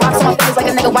jeans. Okay, rocks on my fingers like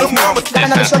a nigga wife me. Got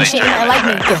another shorty, she ain't nothing like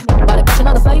me. Yeah, about to catch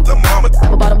another fight.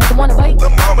 Apple bottom, make them wanna bite.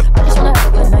 I just wanna have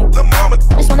a good night.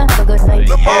 I just wanna have a good night.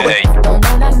 Don't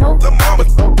know, not know. If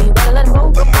you broke, then you gotta let him go.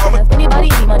 If anybody,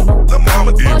 any money, no.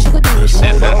 All she could do is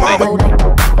hold up, hold up,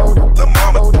 hold up, hold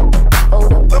up,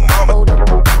 hold up, hold up, hold up,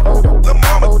 hold up,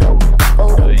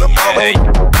 hold up, hold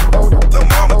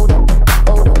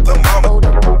up, hold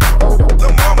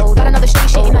up. Got another shitty,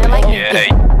 she ain't nothing like me.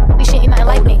 We shit ain't nothing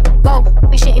like me. Go,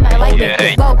 we shit ain't nothing like me.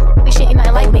 Go, we shit ain't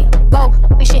nothing like me. Go,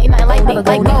 we shit ain't nothing like me.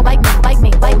 Like go, like me, like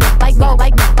me, like me, like go,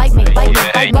 like me, like me, like me,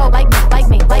 like go, like me, like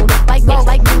me, like me, like go,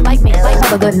 like me, like me, like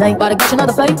have a good night. About to catch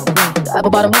another fight. The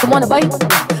apple bottom, make them wanna bite.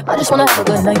 I just wanna have a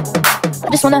good night. I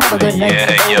just wanna have a good night.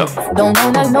 Don't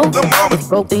know, not know. If you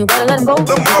broke, then you gotta let him go. You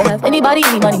can have anybody,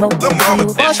 any money, no.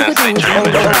 All she could do is hold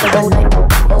up, have a good night.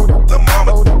 Hold up, hold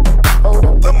up, hold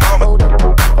up, hold up,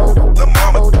 hold up, hold up,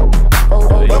 hold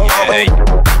up, hold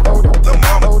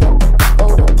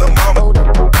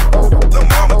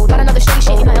up. Got another shitty,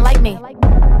 she ain't nothing like me.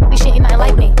 We shit ain't nothing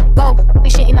like me. Go, we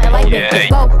shit ain't nothing like me.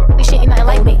 Go, we shit ain't nothing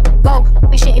like me. Go,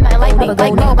 we shit ain't nothing like me.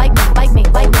 Like go, like me, like me,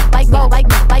 like me, like go, like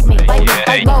me, like me, like me,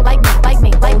 like go, like me, like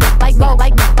me, like me, like go,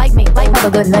 like me, like me, like have a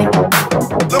good night.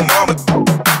 The mama.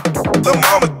 The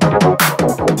mama.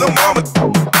 The mama.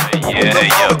 Yeah, hey,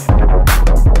 yo.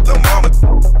 The mama.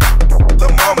 The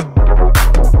mama.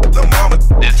 The mama.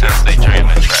 This SENSEi TRE in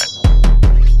the track.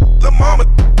 The mama.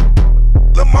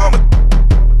 The mama.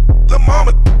 The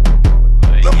mama.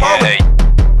 The mama. Hey.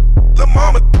 The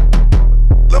mama.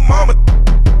 The mama.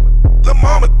 The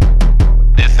mama.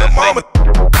 This The SENSEi. mama.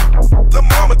 The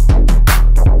mama.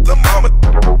 The mama.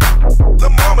 The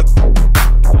mama.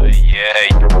 Yeah, hey.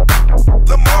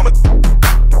 The mama.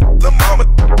 The mama.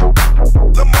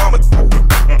 The mama.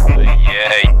 Yeah,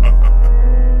 hey.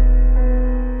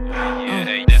 Yeah,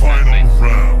 hey. This SENSEi.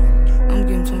 I'm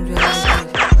getting some joy like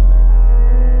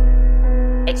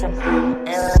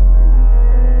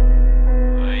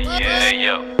Yeah, hey,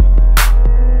 yo.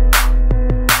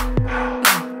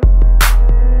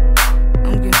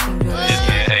 I'm getting some joy like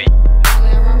Yeah, hey.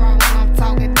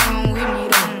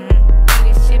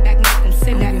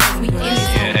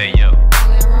 Yeah, hey, yo.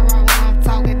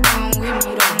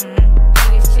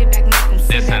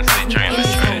 This SENSEi TRE in the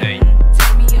track. Hey.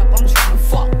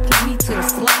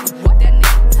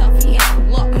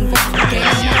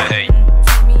 Yeah, hey. Yeah, hey.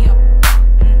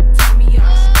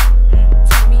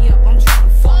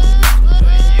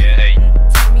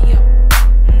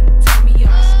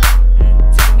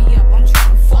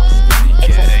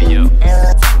 Yeah, hey, yo.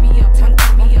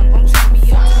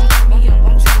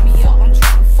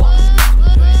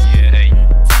 Yeah, hey.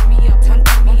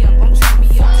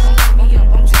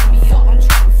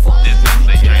 This SENSEi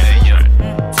TRE, hey, yo.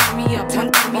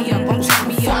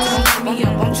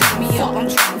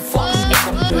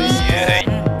 Yeah, hey.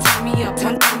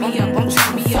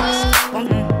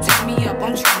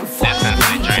 This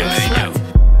SENSEi TRE, hey, yo.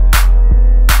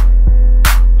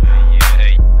 Yeah,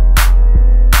 hey.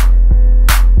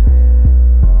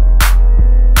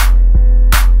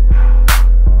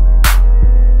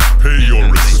 Pay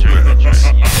your respects.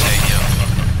 Yeah, hey, yo.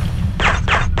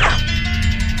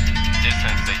 This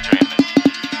SENSEi TRE in the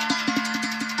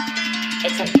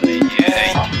yeah,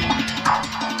 hey.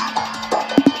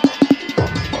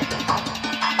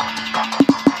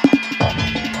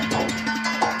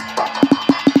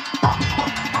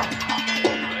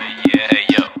 Yeah, hey,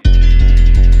 yo.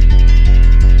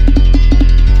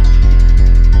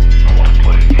 Yeah,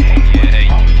 hey. Yeah, hey. Yeah, hey.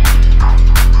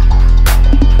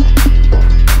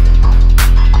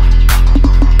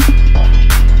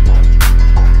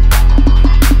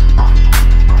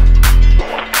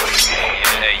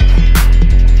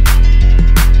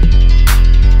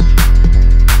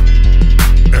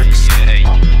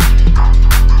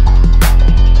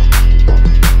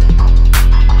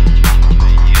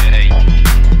 Yeah, hey.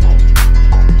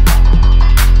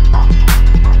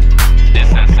 This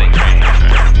SENSEi TRE in the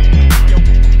track. Yeah,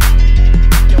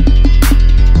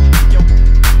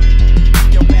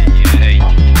 hey.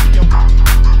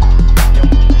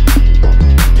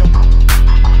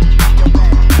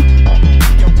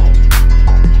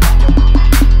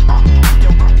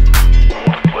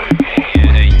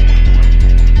 Yeah, hey.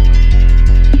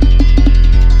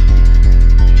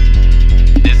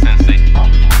 This SENSEi.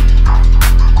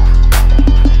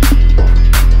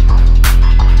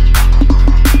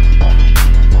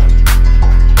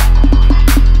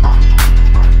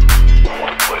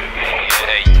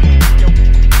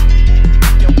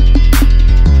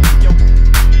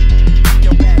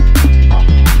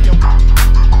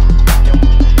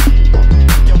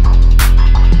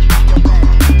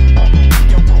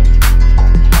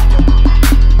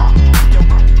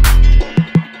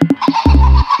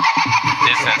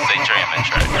 This SENSEi TRE in the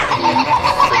track.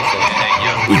 Yeah, hey,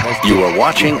 yo. You are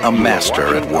watching a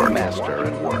master at work.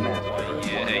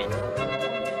 Yeah, hey.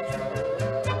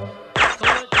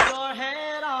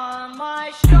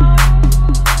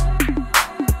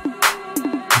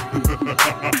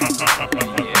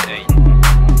 Yeah, hey.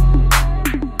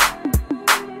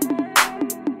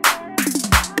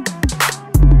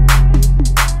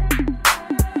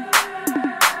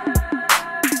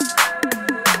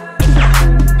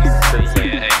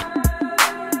 Yeah, hey.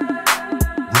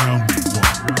 Round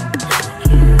one.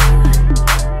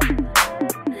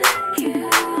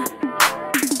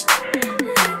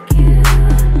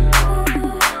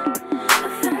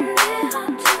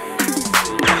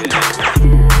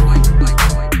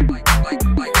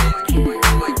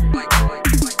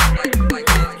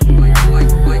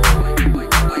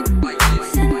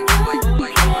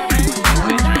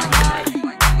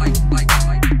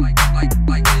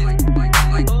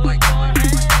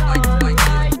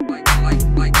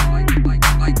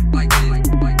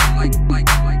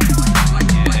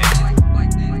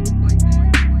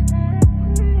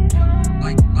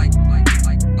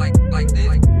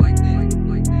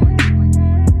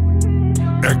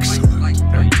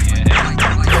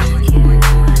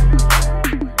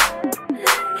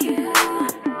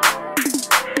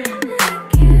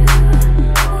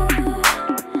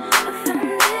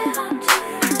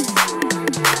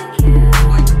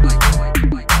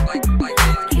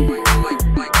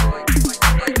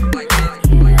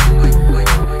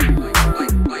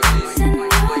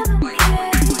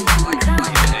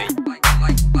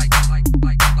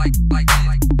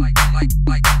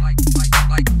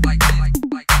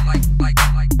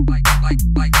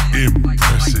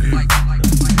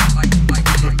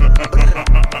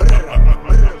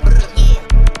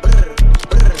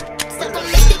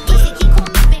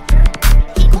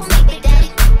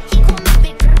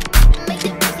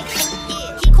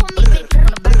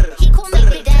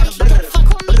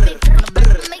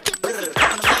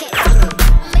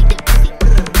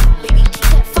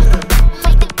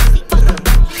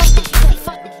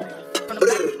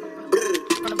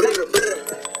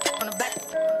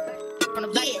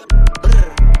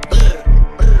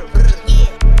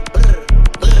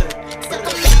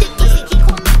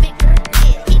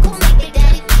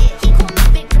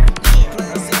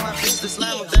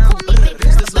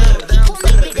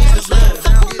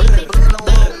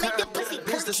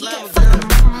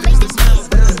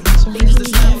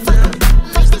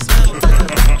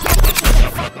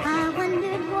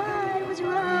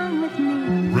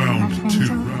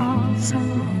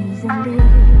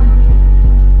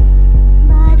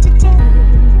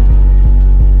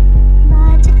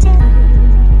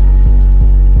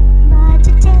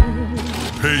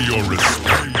 Pay your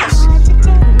respects.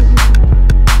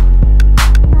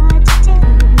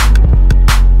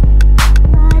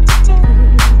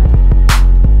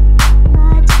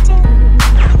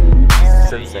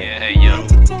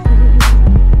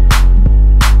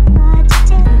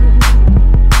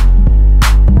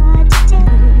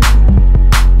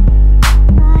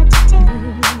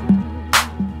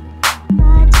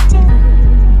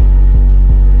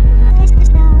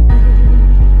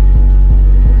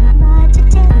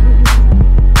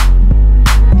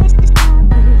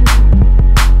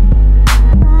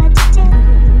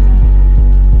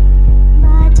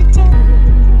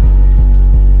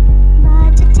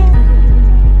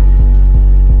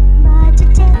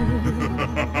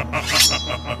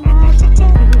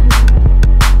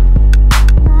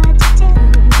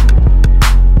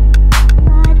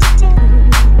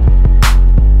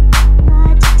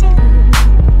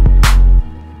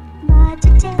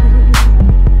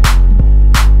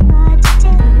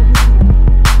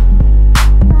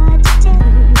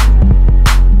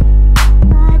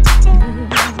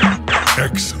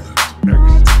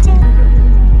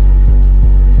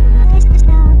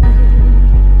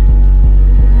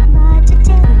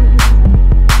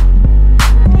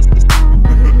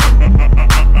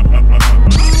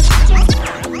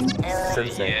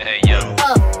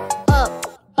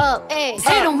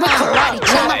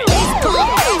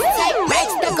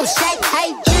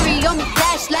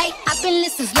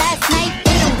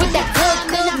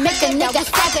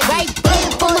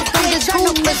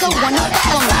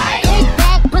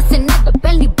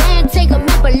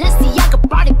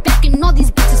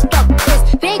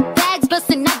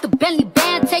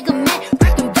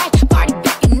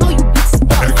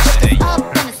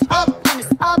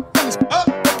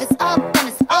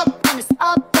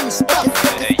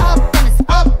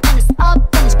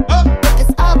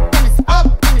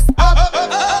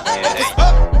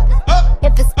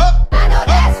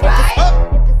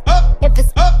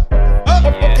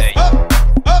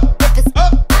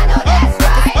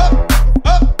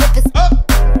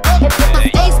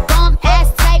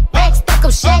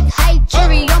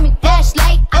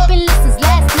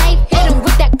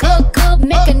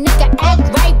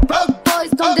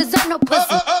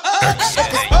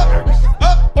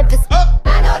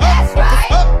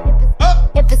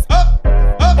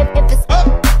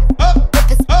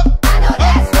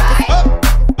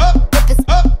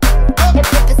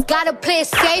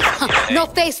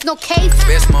 No case.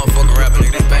 Best motherfucking rapper,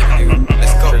 nigga. This baby, nigga.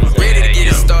 Let's go. Ready to get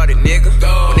it started, nigga.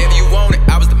 Whenever you want it,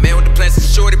 I was the man with the plans and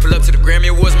shorty. Pull up to the Grammy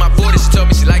Awards, my 40. She told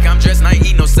me she like how I'm dressed and I ain't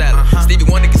eat no salad. Stevie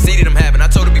Wonder conceded I'm having. I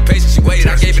told her be patient, she waited.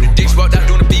 I gave her the dick, she walked out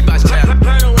doing the beatbox challenge.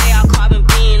 Burn away our carbon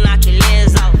beam, knock your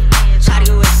legs off. Try to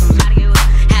get away from me,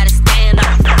 had to stand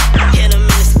off. Hit him in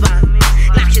the spine,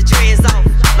 knock his dreads off.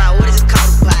 My what is it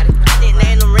called about it? I didn't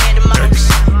name them random models.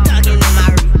 Dugging in my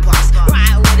reports,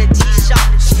 ride with a T-shirt.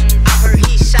 I heard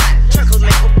he shot, truckles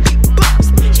make a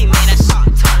beatbox. He made that shot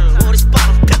turn, roll his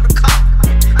bottom, cut the car.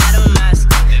 I don't mind,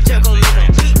 just gon' make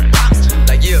a beatbox.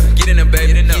 Like yeah, get in there,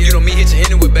 baby. You know me, hit you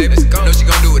anywhere, baby. Know she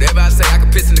gon' do whatever I say. I can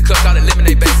piss in the club, call it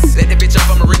lemonade, baby. Let that bitch off,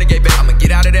 I'm a renegade, baby. I'ma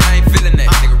get out of there, I ain't feeling that.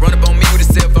 Nigga run up on me with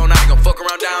a cell phone, now they gon' fuck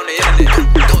around down the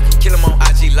internet. Kill him on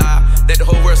IG Live, let the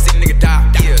whole world see the nigga die.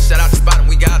 Yeah, shout out to Spot him,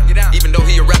 we got him. Even though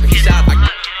he a rapper, he shot like.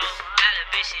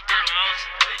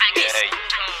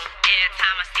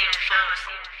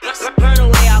 Burn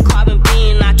away our carbon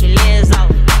beam, knock your legs off.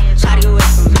 Try to get away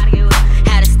from me,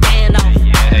 had to stand off.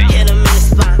 Hit him in the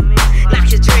spine, knock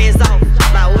his dreads off.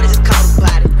 My what is it called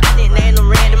about it? I didn't name them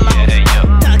random models.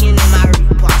 Dugging in my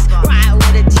reports, ride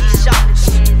with a T-shirt.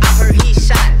 I heard he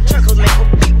shot, truckles make a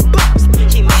beatbox.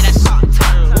 He made that shot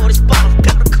turn, roll his bottom,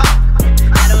 cut the car.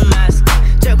 I don't mind,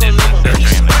 just gon' make a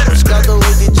beatbox. Struggle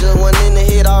with it, just one in the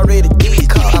head already deep.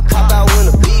 I pop out when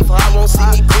the beef, I won't see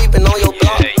me creeping on your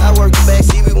block. I work the back,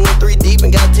 see we went 3 deep.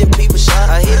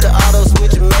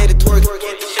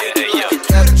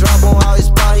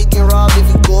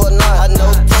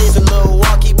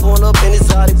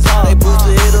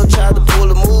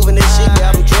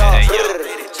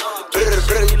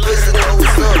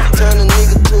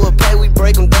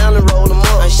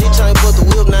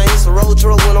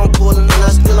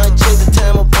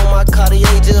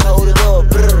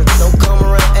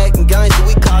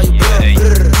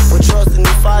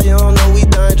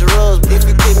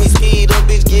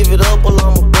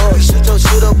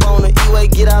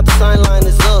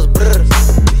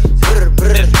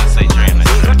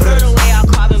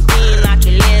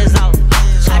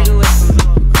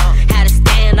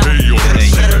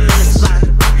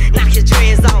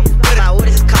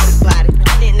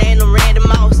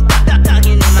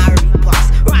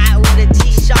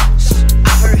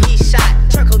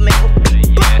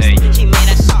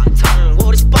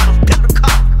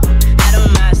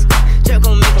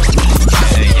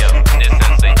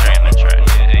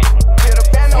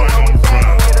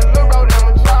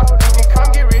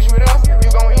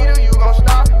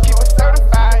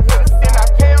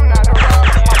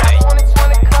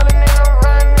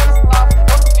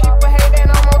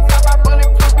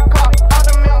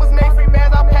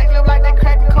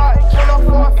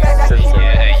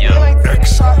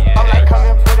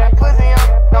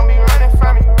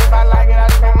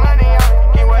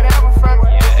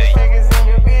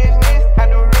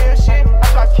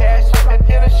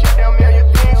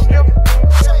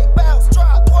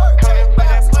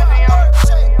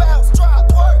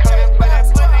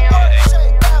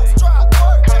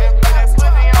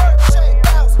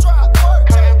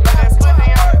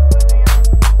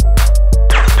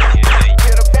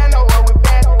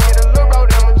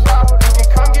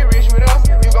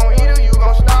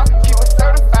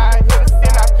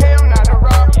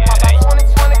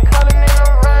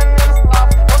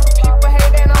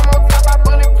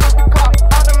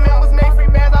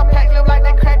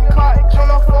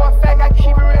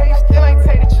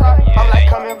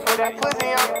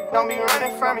 don't be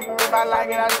running from me. If I like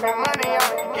it, I spend money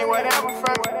on it. Get whatever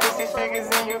from me. This is figures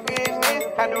in your business.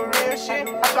 I do real shit.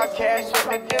 I drop cash at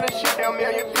the dealership. They'll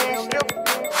mail your pink slip.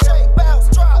 Shake, bounce,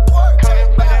 drop, work. Come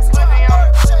put that money on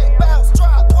it. Shake, bounce,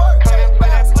 drop, work. Come put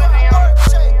that money on it.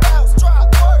 Shake, bounce, drop,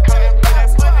 work. Come put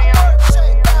that money on it.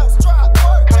 Shake, bounce, drop,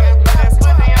 work. Come put that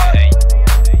money on it.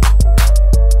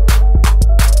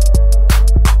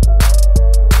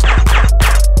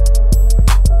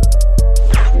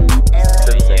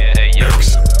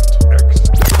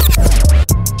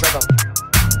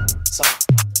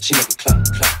 She make it clap,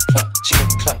 clap, clap. She make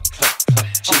it clap, clap, clap.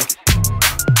 She make it.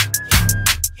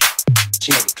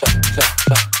 She make it clap, clap,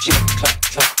 clap. She make it clap,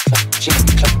 clap, clap. She make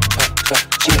it clap, clap, clap.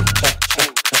 She make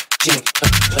it clap, clap, clap. She make it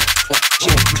clap, clap, clap. She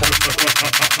make it clap,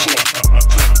 clap, clap. She make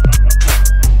it.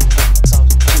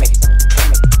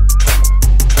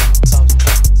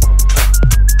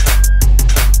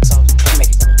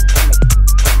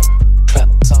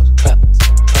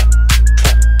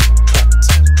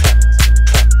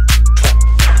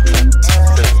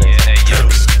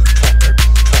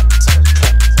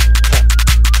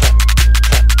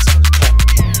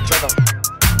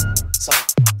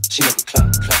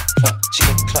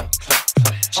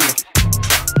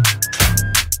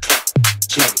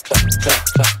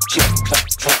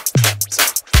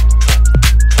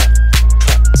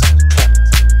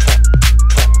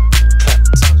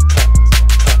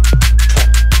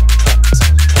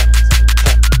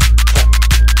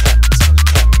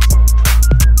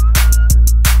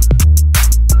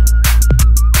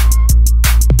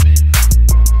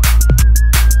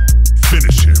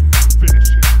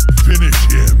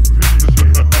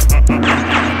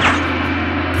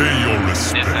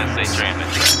 This SENSEi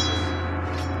TRE.